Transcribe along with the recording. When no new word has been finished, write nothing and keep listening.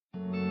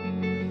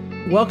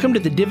Welcome to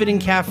the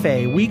Dividend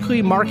Cafe,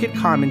 weekly market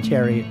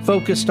commentary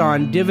focused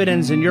on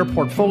dividends in your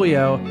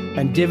portfolio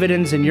and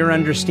dividends in your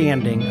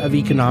understanding of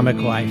economic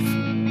life.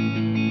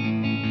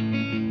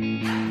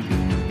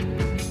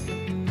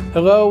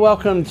 Hello,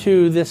 welcome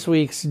to this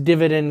week's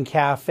Dividend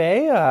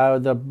Cafe,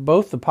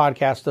 both the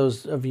podcast,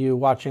 those of you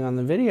watching on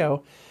the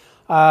video.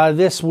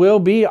 This will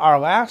be our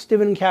last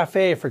Dividend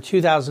Cafe for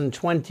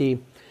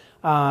 2020,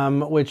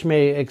 which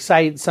may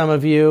excite some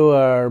of you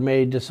or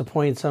may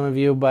disappoint some of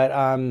you, but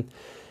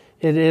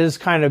it is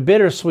kind of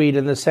bittersweet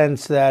in the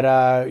sense that,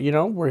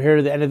 we're here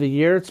to the end of the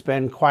year. It's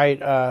been quite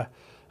an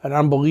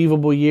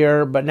unbelievable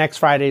year, but next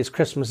Friday is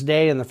Christmas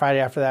Day, and the Friday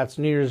after that's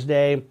New Year's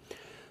Day.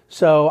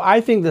 So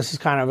I think this is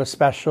kind of a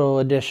special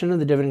edition of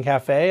the Dividend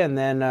Cafe, and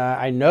then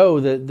I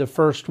know that the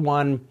first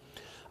one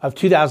of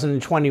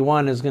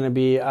 2021 is going to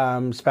be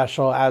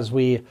special as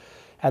we,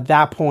 at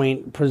that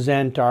point,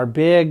 present our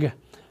big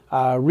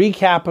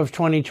recap of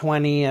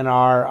 2020 and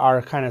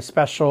our kind of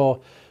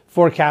special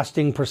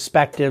forecasting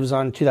perspectives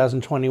on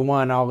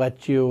 2021. I'll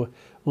let you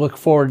look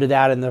forward to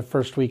that in the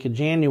first week of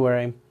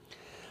January.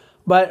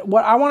 But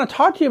what I want to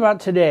talk to you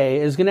about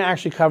today is going to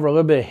actually cover a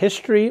little bit of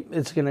history.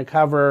 It's going to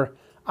cover,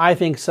 I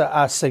think,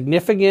 a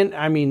significant,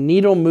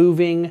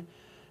 needle-moving,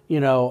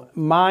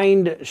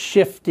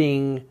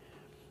 mind-shifting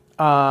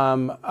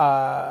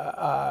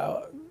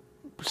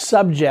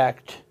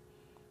subject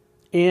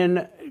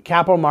in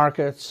capital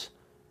markets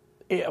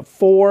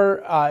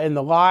in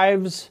the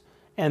lives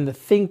and the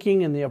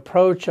thinking and the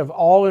approach of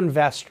all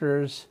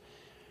investors.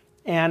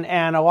 And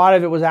a lot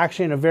of it was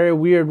actually in a very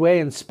weird way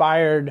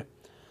inspired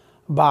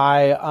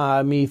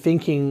by me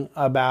thinking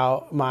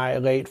about my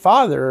late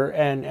father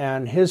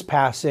and his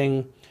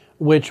passing,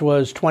 which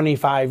was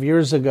 25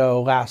 years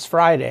ago last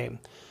Friday.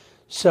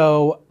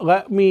 So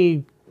let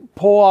me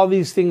pull all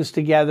these things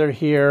together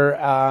here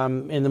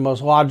in the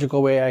most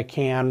logical way I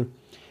can.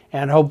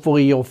 And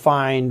hopefully you'll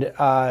find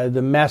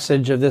the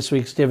message of this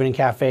week's Dividend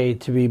Cafe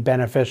to be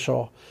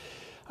beneficial.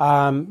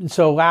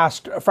 So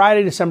last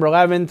Friday, December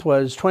 11th,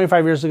 was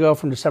 25 years ago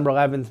from December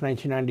 11th,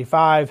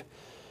 1995,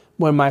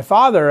 when my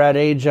father, at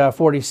age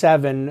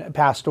 47,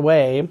 passed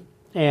away.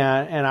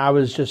 And I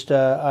was just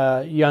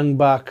a young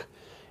buck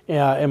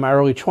in my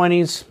early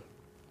 20s.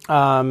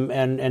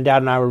 And Dad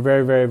and I were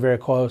very, very, very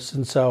close.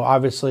 And so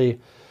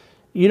obviously,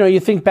 you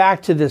think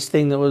back to this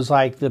thing that was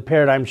like the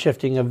paradigm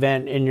shifting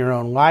event in your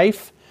own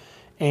life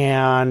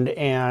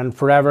and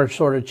forever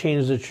sort of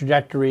changed the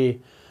trajectory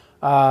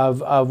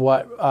of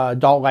what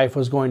adult life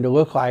was going to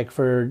look like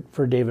for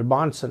David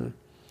Bahnsen.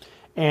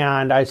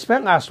 And I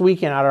spent last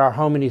weekend out at our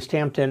home in East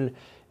Hampton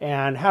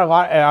and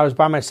I was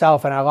by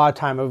myself and had a lot of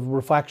time of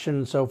reflection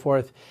and so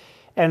forth.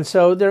 And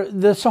so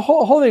this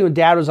whole thing with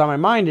Dad was on my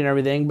mind and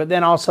everything, but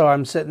then also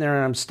I'm sitting there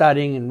and I'm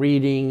studying and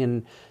reading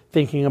and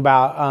thinking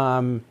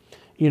about,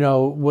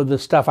 with the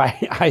stuff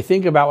I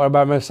think about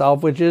by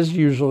myself, which is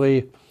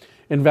usually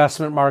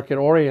investment market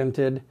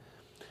oriented.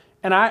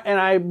 And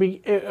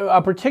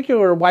a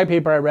particular white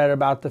paper I read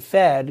about the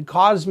Fed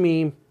caused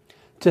me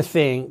to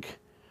think,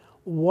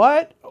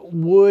 what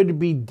would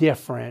be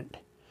different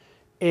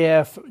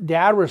if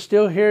Dad were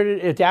still here?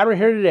 If Dad were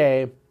here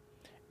today,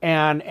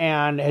 and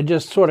had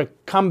just sort of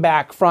come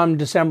back from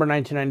December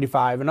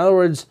 1995. In other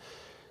words,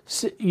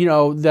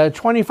 the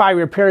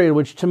 25-year period,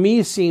 which to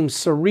me seems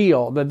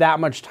surreal that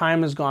much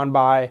time has gone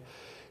by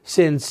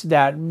since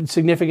that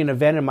significant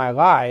event in my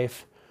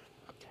life.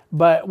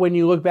 But when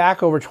you look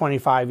back over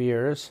 25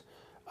 years,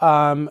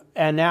 and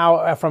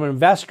now from an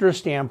investor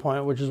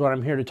standpoint, which is what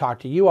I'm here to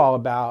talk to you all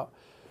about,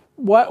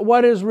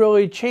 what has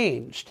really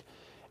changed?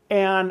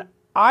 And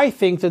I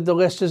think that the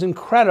list is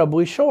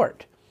incredibly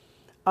short.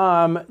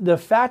 The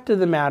fact of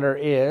the matter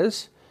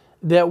is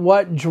that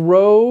what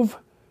drove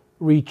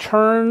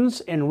returns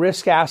in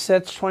risk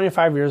assets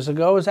 25 years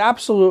ago is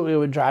absolutely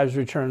what drives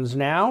returns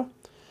now.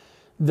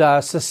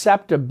 The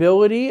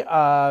susceptibility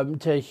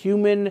to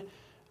human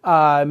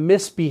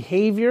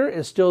misbehavior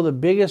is still the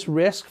biggest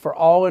risk for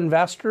all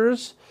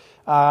investors,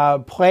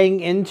 playing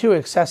into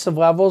excessive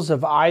levels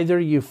of either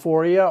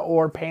euphoria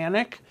or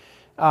panic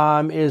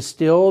is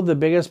still the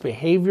biggest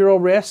behavioral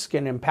risk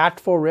and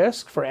impactful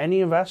risk for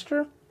any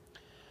investor.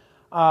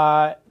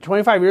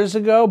 25 years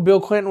ago, Bill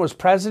Clinton was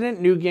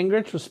president, Newt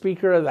Gingrich was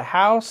Speaker of the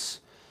House.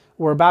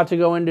 We're about to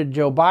go into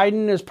Joe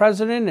Biden as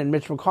president and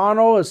Mitch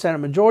McConnell as Senate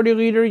Majority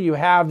Leader. You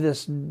have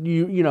this,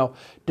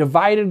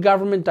 divided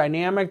government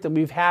dynamic that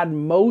we've had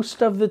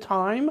most of the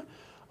time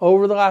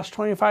over the last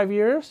 25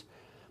 years.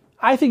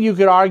 I think you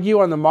could argue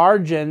on the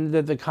margin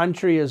that the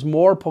country is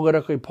more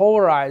politically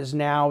polarized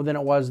now than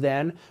it was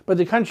then, but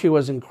the country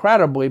was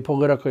incredibly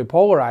politically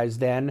polarized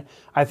then.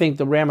 I think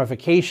the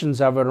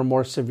ramifications of it are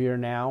more severe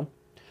now.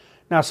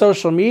 Now,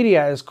 social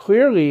media is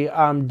clearly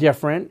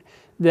different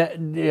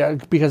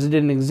because it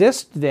didn't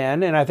exist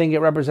then, and I think it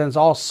represents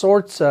all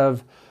sorts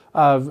of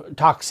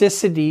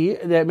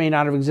toxicity that may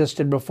not have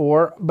existed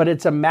before, but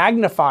it's a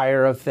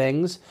magnifier of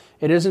things.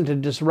 It isn't a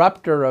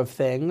disruptor of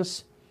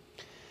things.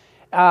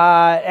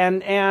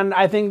 And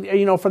I think,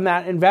 from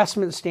that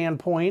investment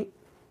standpoint,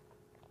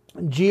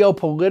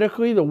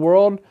 geopolitically, the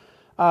world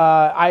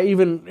I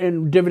even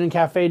in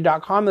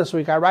dividendcafe.com this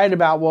week, I write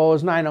about, well,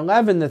 is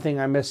 9/11 the thing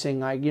I'm missing?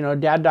 Like,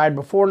 Dad died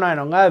before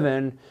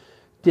 9/11.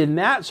 Didn't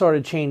that sort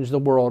of change the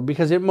world?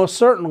 Because it most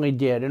certainly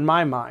did in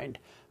my mind.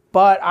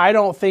 But I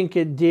don't think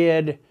it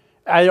did.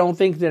 I don't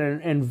think that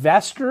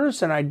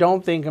investors, and I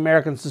don't think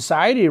American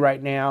society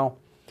right now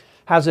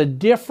has a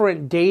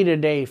different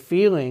day-to-day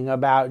feeling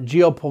about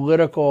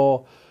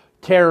geopolitical,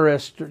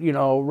 terrorist,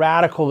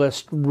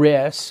 radicalist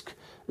risk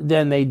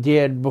than they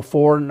did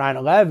before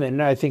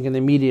 9/11. I think in the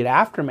immediate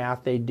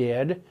aftermath they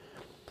did.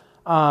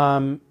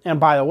 And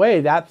by the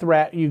way, that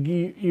threat,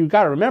 you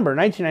got to remember, in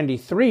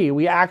 1993,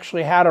 we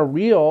actually had a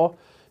real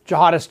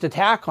jihadist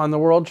attack on the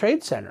World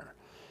Trade Center.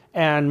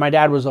 And my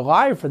dad was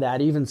alive for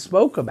that, even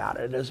spoke about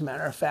it, as a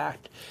matter of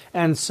fact.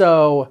 And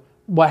so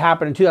what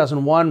happened in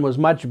 2001 was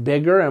much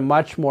bigger and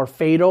much more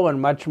fatal and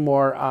much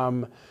more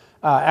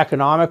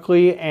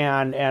economically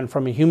and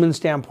from a human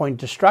standpoint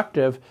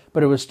destructive,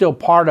 but it was still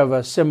part of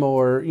a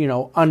similar,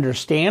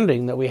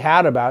 understanding that we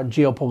had about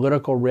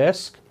geopolitical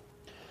risk.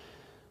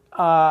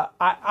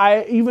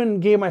 I even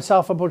gave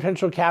myself a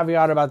potential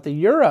caveat about the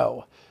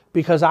euro,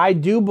 because I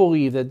do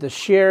believe that the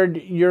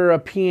shared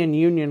European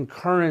Union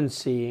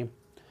currency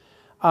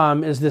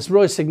is this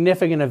really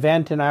significant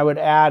event, and I would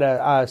add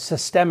a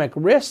systemic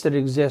risk that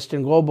exists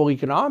in global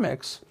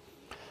economics.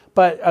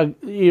 But,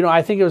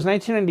 I think it was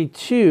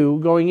 1992,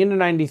 going into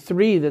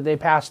 93, that they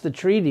passed the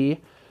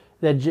treaty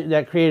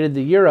that created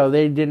the euro.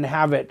 They didn't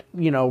have it,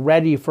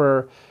 ready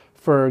for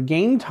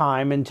game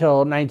time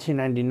until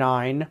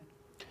 1999.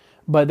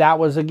 But that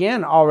was,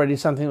 again, already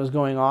something that was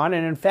going on.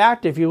 And in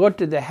fact, if you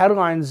looked at the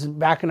headlines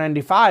back in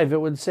 95, it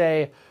would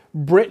say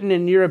Britain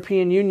and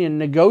European Union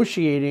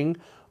negotiating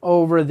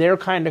over their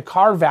kind of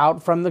carve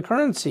out from the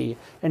currency.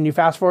 And you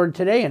fast forward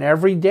today, and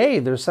every day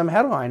there's some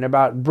headline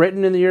about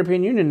Britain and the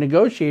European Union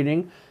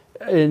negotiating.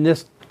 In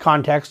this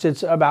context,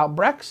 it's about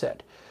Brexit.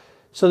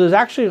 So there's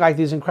actually like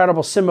these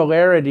incredible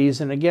similarities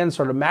and, again,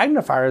 sort of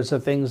magnifiers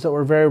of things that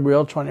were very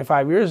real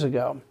 25 years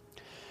ago.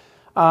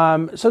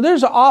 So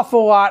there's an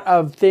awful lot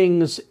of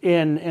things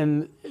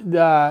in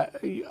the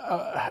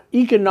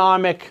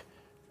economic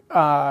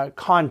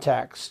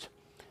context,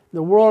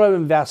 the world of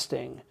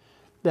investing,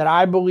 that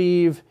I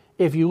believe,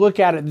 if you look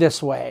at it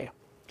this way,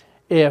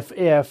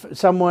 if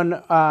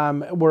someone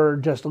were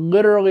just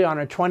literally on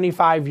a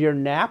 25-year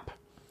nap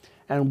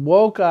and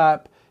woke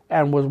up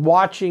and was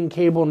watching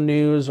cable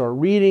news or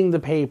reading the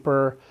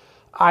paper,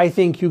 I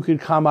think you could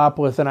come up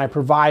with, and I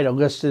provide a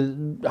list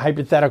of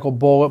hypothetical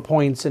bullet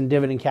points in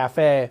Dividend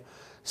Cafe,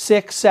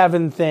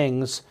 6-7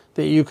 things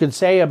that you could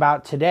say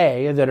about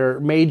today that are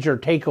major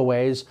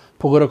takeaways: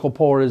 political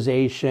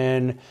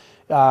polarization,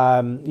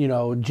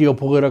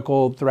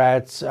 geopolitical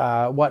threats,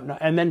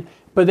 whatnot.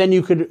 But then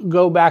you could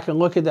go back and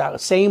look at that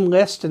same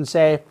list and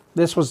say,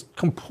 this was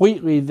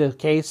completely the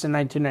case in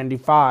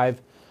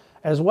 1995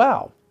 as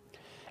well.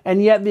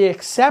 And yet the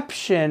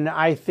exception,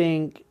 I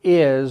think,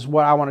 is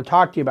what I want to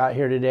talk to you about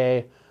here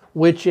today,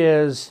 which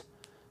is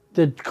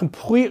the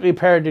completely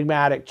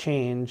paradigmatic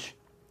change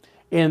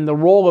in the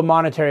role of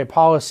monetary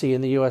policy in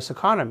the U.S.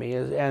 economy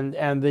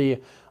and the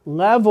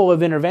level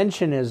of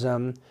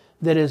interventionism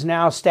that is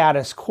now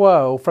status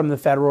quo from the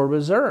Federal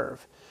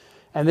Reserve.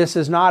 And this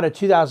is not a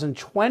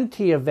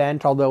 2020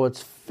 event, although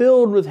it's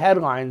filled with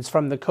headlines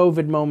from the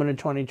COVID moment of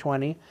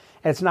 2020.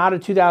 It's not a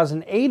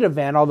 2008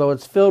 event, although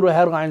it's filled with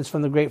headlines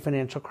from the Great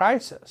Financial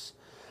Crisis.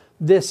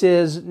 This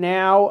is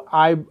now,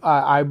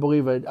 I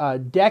believe, a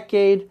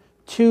decade,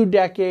 2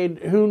 decade,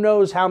 who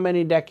knows how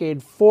many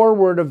decade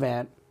forward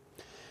event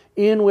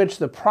in which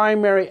the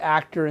primary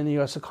actor in the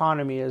U.S.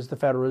 economy is the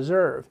Federal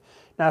Reserve.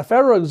 Now, the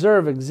Federal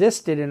Reserve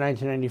existed in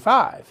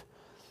 1995,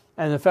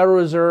 and the Federal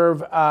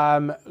Reserve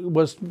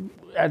was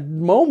at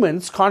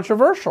moments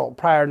controversial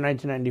prior to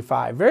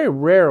 1995, very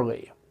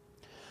rarely.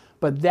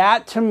 But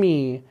that, to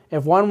me,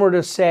 if one were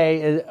to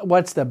say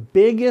what's the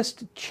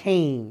biggest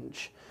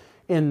change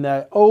in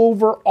the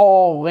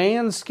overall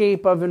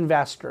landscape of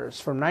investors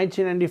from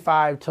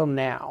 1995 till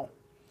now,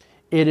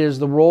 it is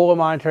the role of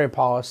monetary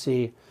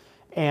policy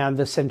and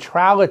the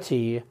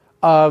centrality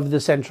of the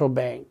central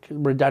bank,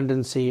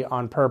 redundancy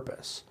on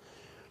purpose.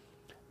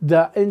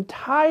 The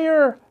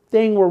entire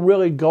thing we're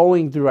really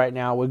going through right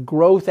now with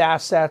growth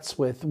assets,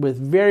 with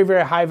very,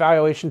 very high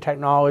valuation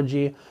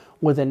technology,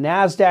 with a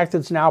NASDAQ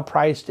that's now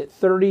priced at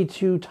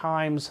 32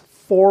 times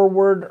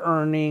forward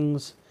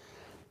earnings,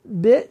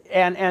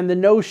 and the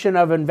notion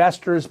of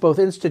investors, both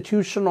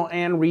institutional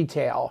and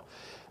retail,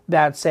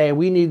 that say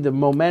we need the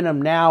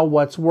momentum now,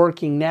 what's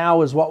working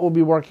now is what will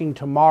be working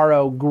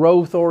tomorrow,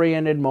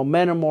 growth-oriented,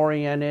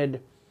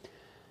 momentum-oriented.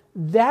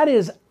 That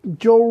is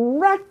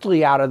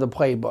directly out of the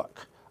playbook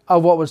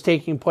of what was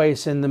taking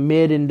place in the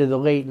mid into the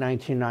late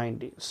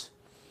 1990s.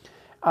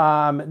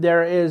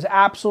 There is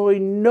absolutely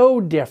no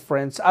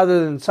difference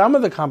other than some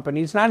of the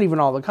companies, not even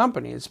all the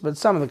companies, but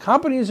some of the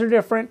companies are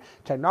different.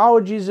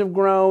 Technologies have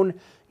grown.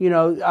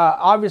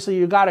 Obviously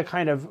you got to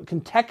kind of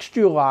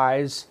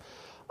contextualize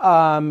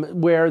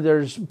where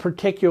there's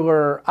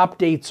particular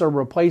updates or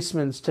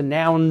replacements to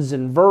nouns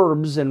and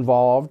verbs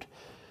involved.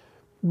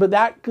 But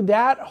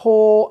that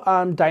whole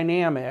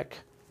dynamic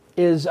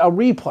is a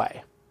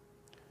replay.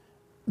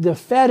 The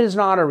Fed is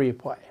not a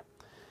replay.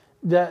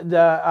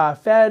 The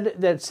Fed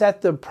that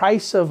set the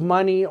price of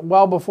money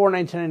well before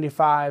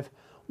 1995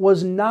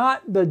 was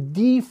not the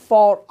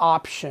default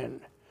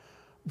option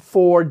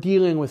for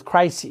dealing with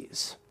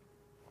crises.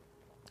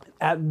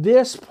 At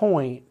this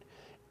point,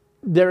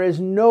 there is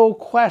no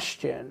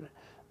question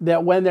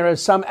that when there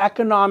is some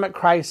economic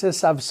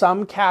crisis of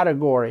some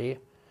category,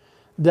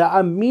 the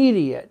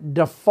immediate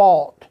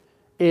default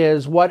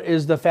is, what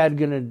is the Fed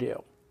going to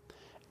do?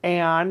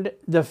 And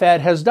the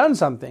Fed has done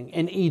something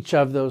in each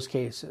of those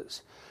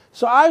cases.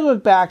 So I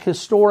look back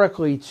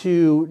historically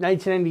to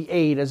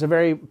 1998 as a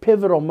very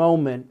pivotal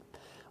moment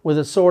with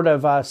a sort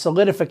of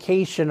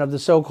solidification of the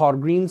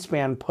so-called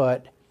Greenspan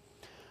put,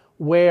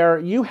 where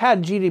you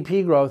had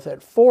GDP growth at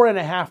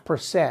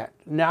 4.5%.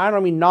 Now, I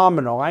don't mean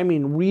nominal, I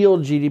mean real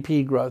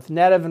GDP growth,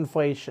 net of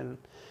inflation.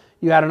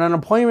 You had an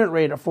unemployment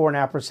rate of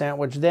 4.5%,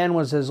 which then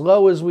was as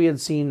low as we had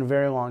seen in a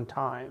very long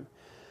time.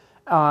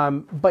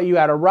 But you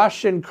had a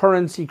Russian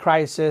currency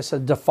crisis, a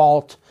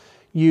default.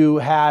 You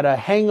had a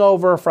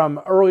hangover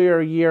from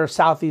earlier year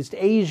Southeast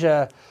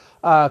Asia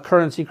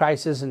currency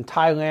crisis in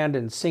Thailand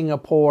and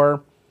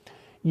Singapore.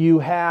 You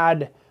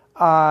had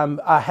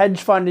a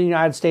hedge fund in the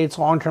United States,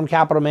 long-term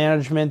capital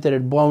management, that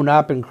had blown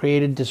up and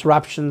created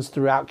disruptions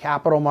throughout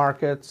capital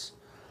markets.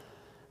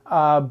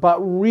 But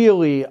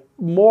really,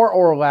 more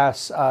or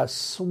less, a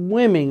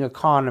swimming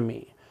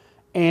economy.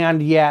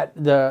 And yet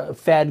the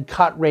Fed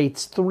cut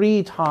rates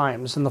 3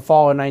 times in the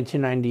fall of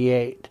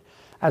 1998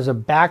 as a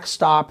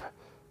backstop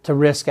to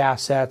risk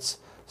assets,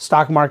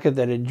 stock market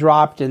that had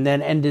dropped and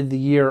then ended the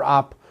year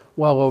up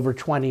well over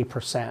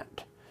 20%.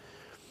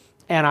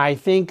 And I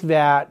think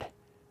that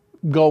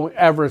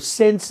ever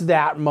since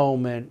that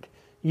moment,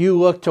 you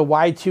look to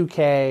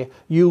Y2K,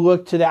 you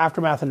look to the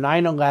aftermath of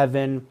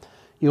 9/11,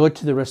 you look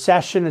to the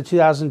recession of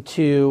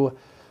 2002,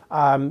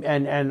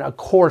 and of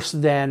course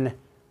then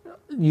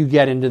you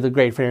get into the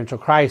great financial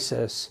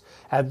crisis.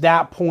 At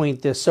that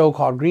point, this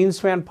so-called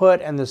Greenspan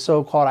put and the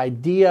so-called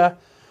idea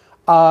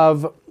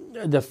of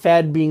the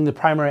Fed being the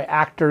primary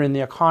actor in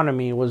the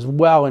economy was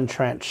well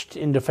entrenched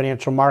into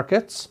financial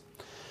markets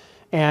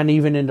and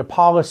even into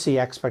policy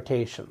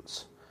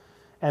expectations.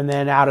 And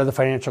then out of the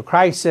financial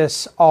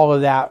crisis, all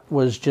of that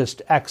was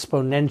just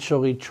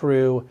exponentially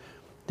true.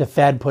 The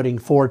Fed putting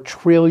 $4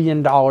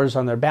 trillion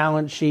on their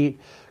balance sheet,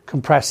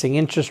 compressing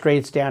interest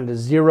rates down to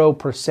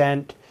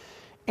 0%,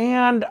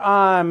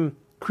 and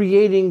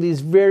creating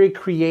these very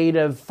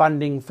creative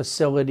funding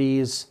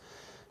facilities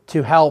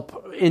to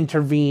help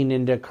intervene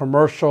into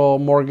commercial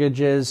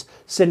mortgages,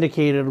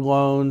 syndicated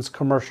loans,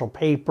 commercial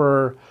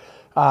paper,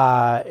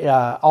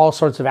 all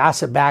sorts of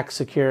asset-backed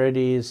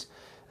securities,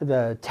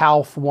 the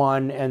TALF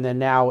one, and then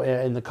now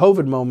in the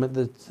COVID moment,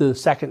 the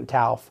second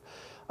TALF.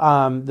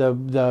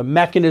 The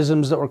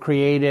mechanisms that were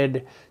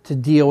created to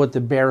deal with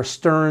the Bear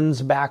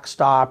Stearns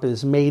backstop,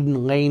 this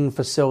maiden lane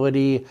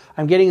facility.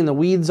 I'm getting in the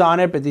weeds on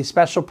it, but these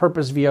special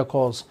purpose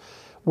vehicles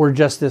were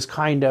just this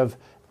kind of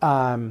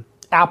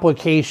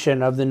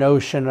application of the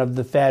notion of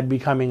the Fed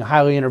becoming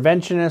highly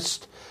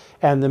interventionist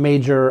and the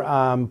major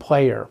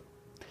player.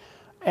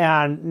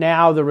 And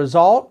now the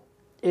result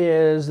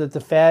is that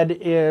the Fed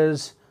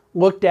is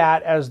looked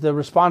at as the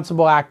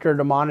responsible actor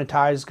to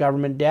monetize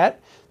government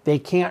debt. They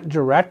can't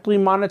directly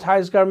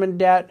monetize government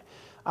debt.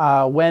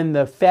 When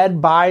the Fed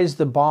buys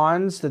the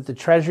bonds that the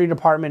Treasury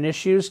Department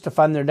issues to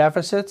fund their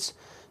deficits,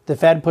 the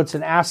Fed puts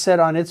an asset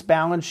on its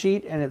balance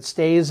sheet and it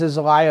stays as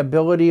a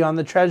liability on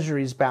the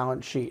Treasury's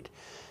balance sheet.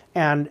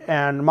 And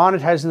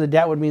monetizing the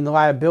debt would mean the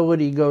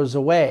liability goes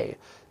away.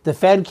 The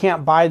Fed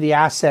can't buy the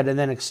asset and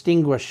then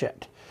extinguish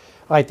it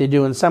like they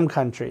do in some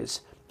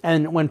countries.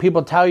 And when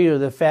people tell you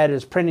the Fed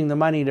is printing the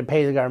money to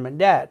pay the government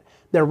debt,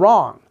 they're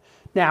wrong.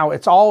 Now,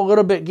 it's all a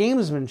little bit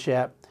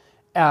gamesmanship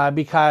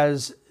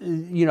because,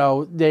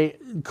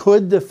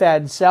 the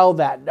Fed sell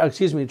that,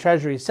 the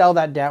Treasury sell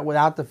that debt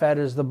without the Fed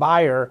as the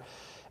buyer,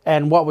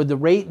 and what would the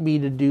rate be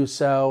to do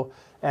so?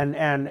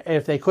 And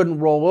if they couldn't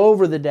roll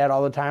over the debt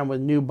all the time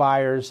with new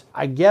buyers,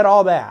 I get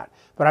all that.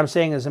 But I'm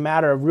saying as a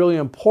matter of really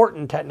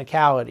important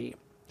technicality,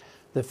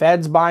 the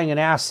Fed's buying an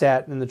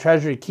asset and the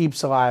Treasury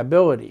keeps a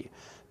liability.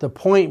 The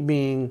point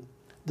being,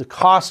 the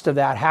cost of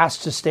that has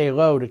to stay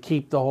low to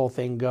keep the whole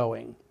thing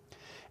going.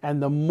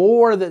 And the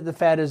more that the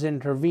Fed has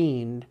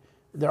intervened,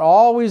 they're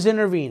always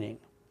intervening.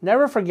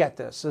 Never forget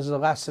this. This is a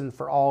lesson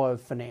for all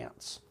of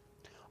finance.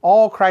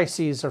 All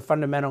crises are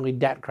fundamentally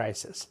debt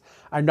crises.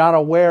 I'm not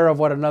aware of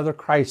what another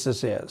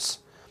crisis is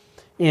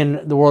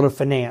in the world of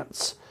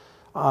finance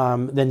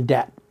than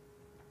debt.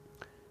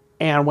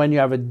 And when you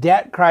have a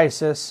debt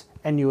crisis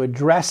and you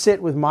address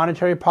it with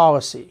monetary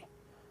policy,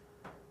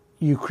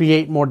 you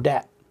create more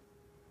debt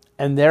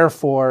and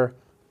therefore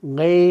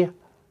lay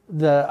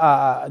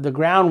the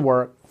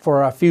groundwork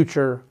for a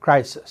future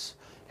crisis.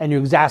 And you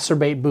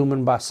exacerbate boom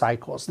and bust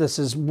cycles. This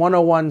is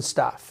 101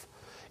 stuff.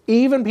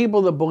 Even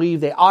people that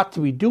believe they ought to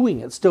be doing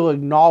it still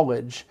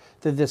acknowledge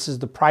that this is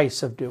the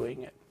price of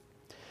doing it.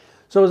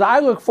 So as I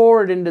look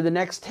forward into the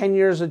next 10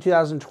 years of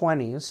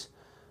 2020s,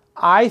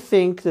 I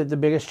think that the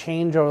biggest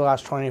change over the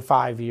last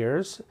 25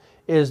 years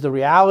is the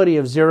reality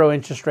of zero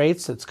interest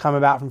rates that's come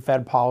about from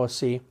Fed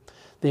policy,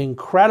 the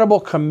incredible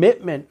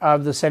commitment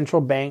of the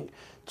central bank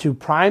to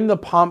prime the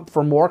pump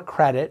for more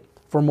credit,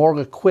 for more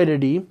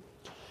liquidity,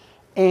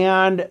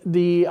 and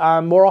the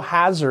moral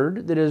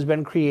hazard that has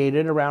been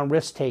created around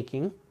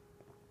risk-taking.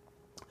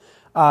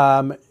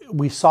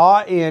 We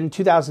saw in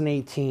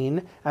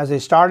 2018, as they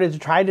started to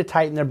try to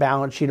tighten their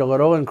balance sheet a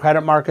little and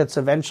credit markets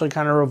eventually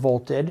kind of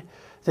revolted,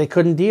 they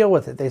couldn't deal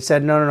with it. They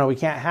said, no, we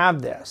can't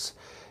have this.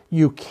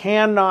 You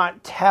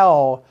cannot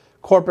tell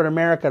corporate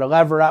America to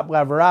lever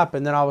up,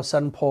 and then all of a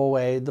sudden pull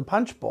away the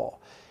punch bowl.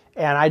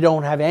 And I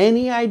don't have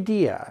any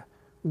idea,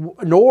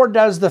 nor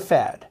does the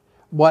Fed,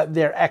 what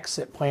their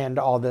exit plan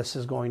to all this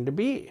is going to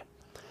be.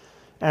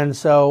 And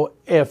so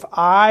if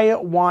I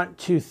want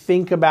to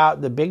think about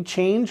the big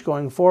change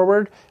going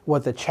forward,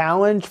 what the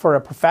challenge for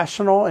a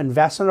professional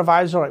investment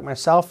advisor like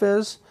myself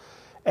is,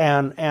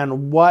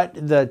 and what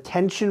the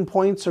tension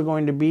points are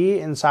going to be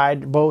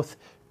inside both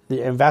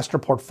the investor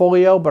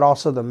portfolio, but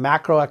also the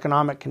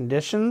macroeconomic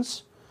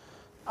conditions,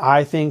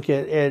 I think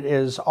it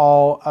is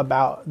all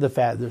about the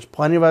Fed. There's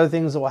plenty of other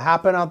things that will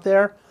happen out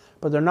there,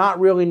 but they're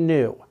not really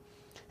new.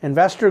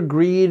 Investor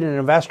greed and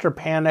investor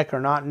panic are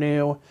not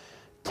new.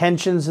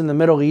 Tensions in the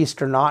Middle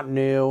East are not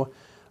new.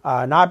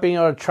 Not being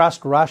able to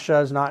trust Russia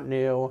is not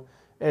new.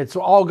 It's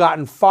all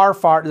gotten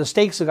the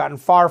stakes have gotten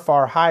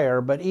far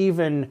higher, but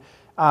even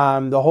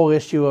the whole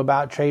issue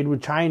about trade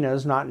with China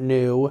is not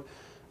new.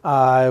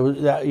 A lot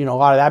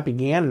of that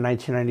began in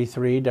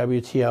 1993,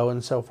 WTO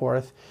and so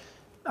forth.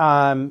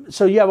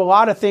 So you have a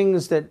lot of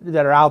things that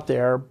are out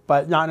there,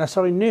 but not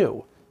necessarily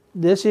new.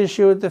 This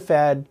issue at the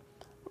Fed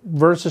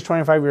versus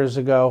 25 years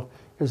ago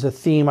is a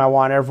theme I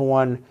want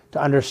everyone to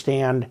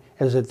understand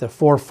is at the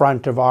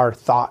forefront of our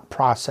thought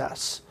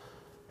process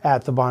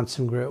at the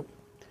Bahnsen Group.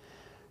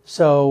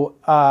 So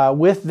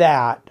with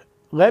that,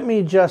 let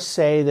me just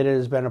say that it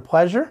has been a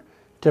pleasure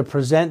to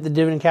present the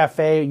Dividend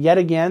Cafe yet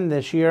again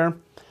this year.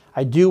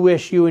 I do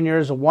wish you and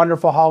yours a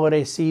wonderful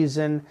holiday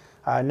season.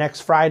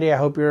 Next Friday, I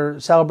hope you're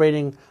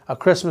celebrating a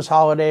Christmas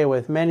holiday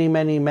with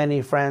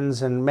many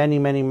friends and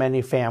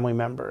many family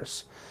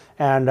members.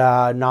 And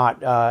I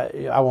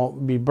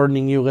won't be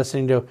burdening you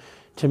listening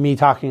to me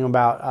talking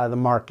about the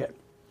market.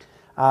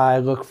 I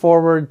look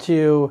forward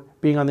to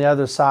being on the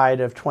other side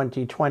of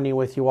 2020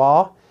 with you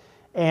all.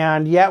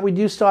 And yet we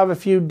do still have a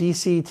few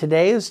DC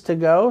Todays to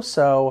go.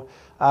 So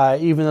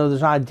even though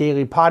there's not a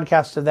daily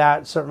podcast of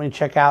that, certainly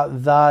check out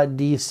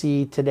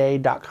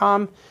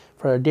thedctoday.com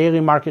for a daily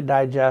market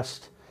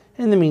digest.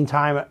 In the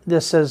meantime,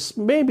 this is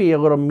maybe a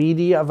little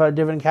meaty of a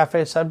Dividend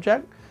Cafe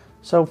subject.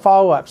 So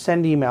follow up,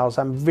 send emails.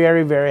 I'm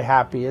very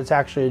happy. It's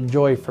actually a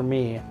joy for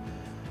me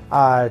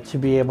to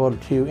be able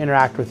to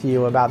interact with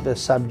you about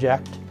this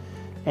subject.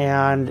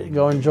 And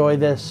go enjoy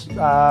this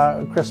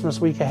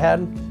Christmas week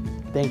ahead.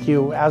 Thank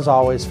you, as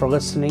always, for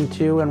listening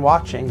to and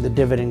watching the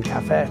Dividend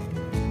Cafe.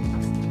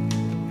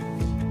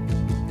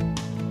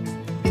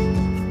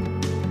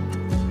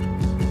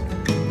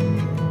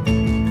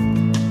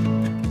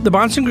 The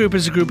Bahnsen Group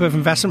is a group of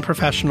investment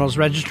professionals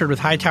registered with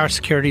Hightower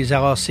Securities,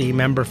 LLC,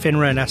 member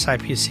FINRA and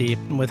SIPC,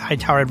 and with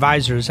Hightower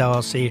Advisors,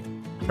 LLC,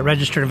 a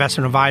registered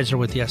investment advisor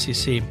with the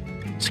SEC.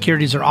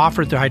 Securities are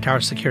offered through Hightower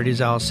Securities,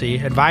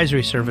 LLC.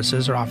 Advisory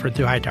services are offered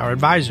through Hightower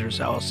Advisors,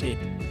 LLC.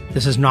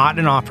 This is not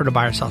an offer to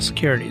buy or sell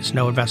securities.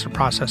 No investment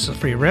process is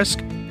free of risk.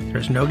 There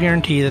is no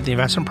guarantee that the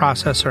investment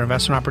process or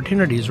investment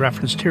opportunities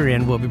referenced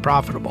herein will be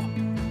profitable.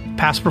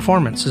 Past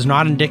performance is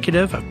not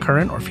indicative of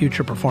current or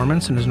future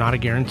performance and is not a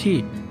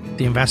guarantee.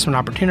 The investment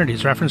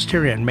opportunities referenced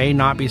herein may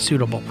not be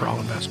suitable for all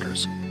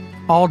investors.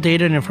 All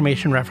data and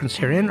information referenced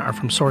herein are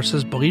from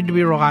sources believed to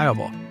be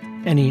reliable.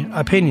 Any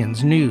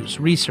opinions, news,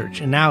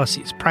 research,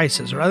 analyses,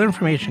 prices, or other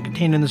information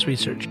contained in this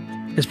research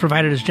is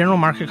provided as general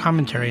market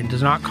commentary and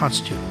does not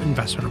constitute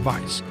investment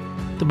advice.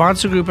 The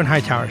Bahnsen Group and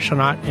Hightower shall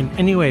not in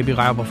any way be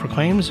liable for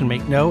claims and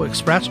make no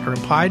expressed or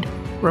implied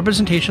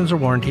representations or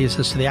warranties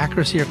as to the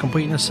accuracy or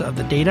completeness of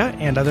the data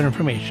and other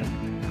information,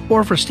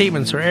 or for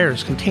statements or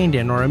errors contained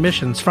in or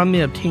omissions from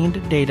the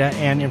obtained data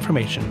and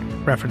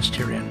information referenced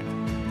herein.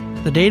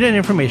 The data and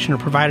information are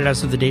provided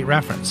as of the date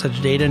referenced.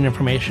 Such data and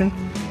information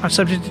are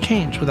subject to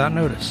change without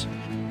notice.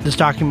 This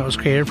document was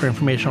created for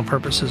informational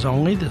purposes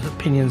only. The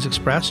opinions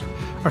expressed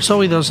are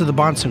solely those of the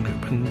Bahnsen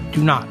Group and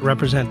do not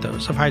represent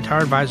those of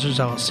Hightower Advisors,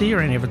 LLC, or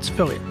any of its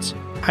affiliates.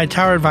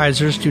 Hightower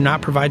Advisors do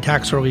not provide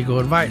tax or legal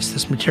advice.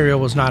 This material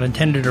was not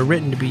intended or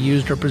written to be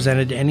used or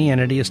presented to any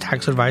entity as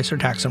tax advice or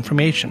tax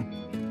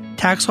information.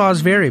 Tax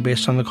laws vary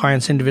based on the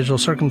client's individual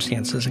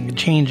circumstances and can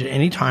change at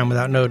any time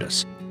without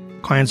notice.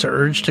 Clients are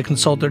urged to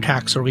consult their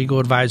tax or legal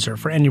advisor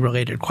for any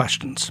related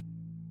questions.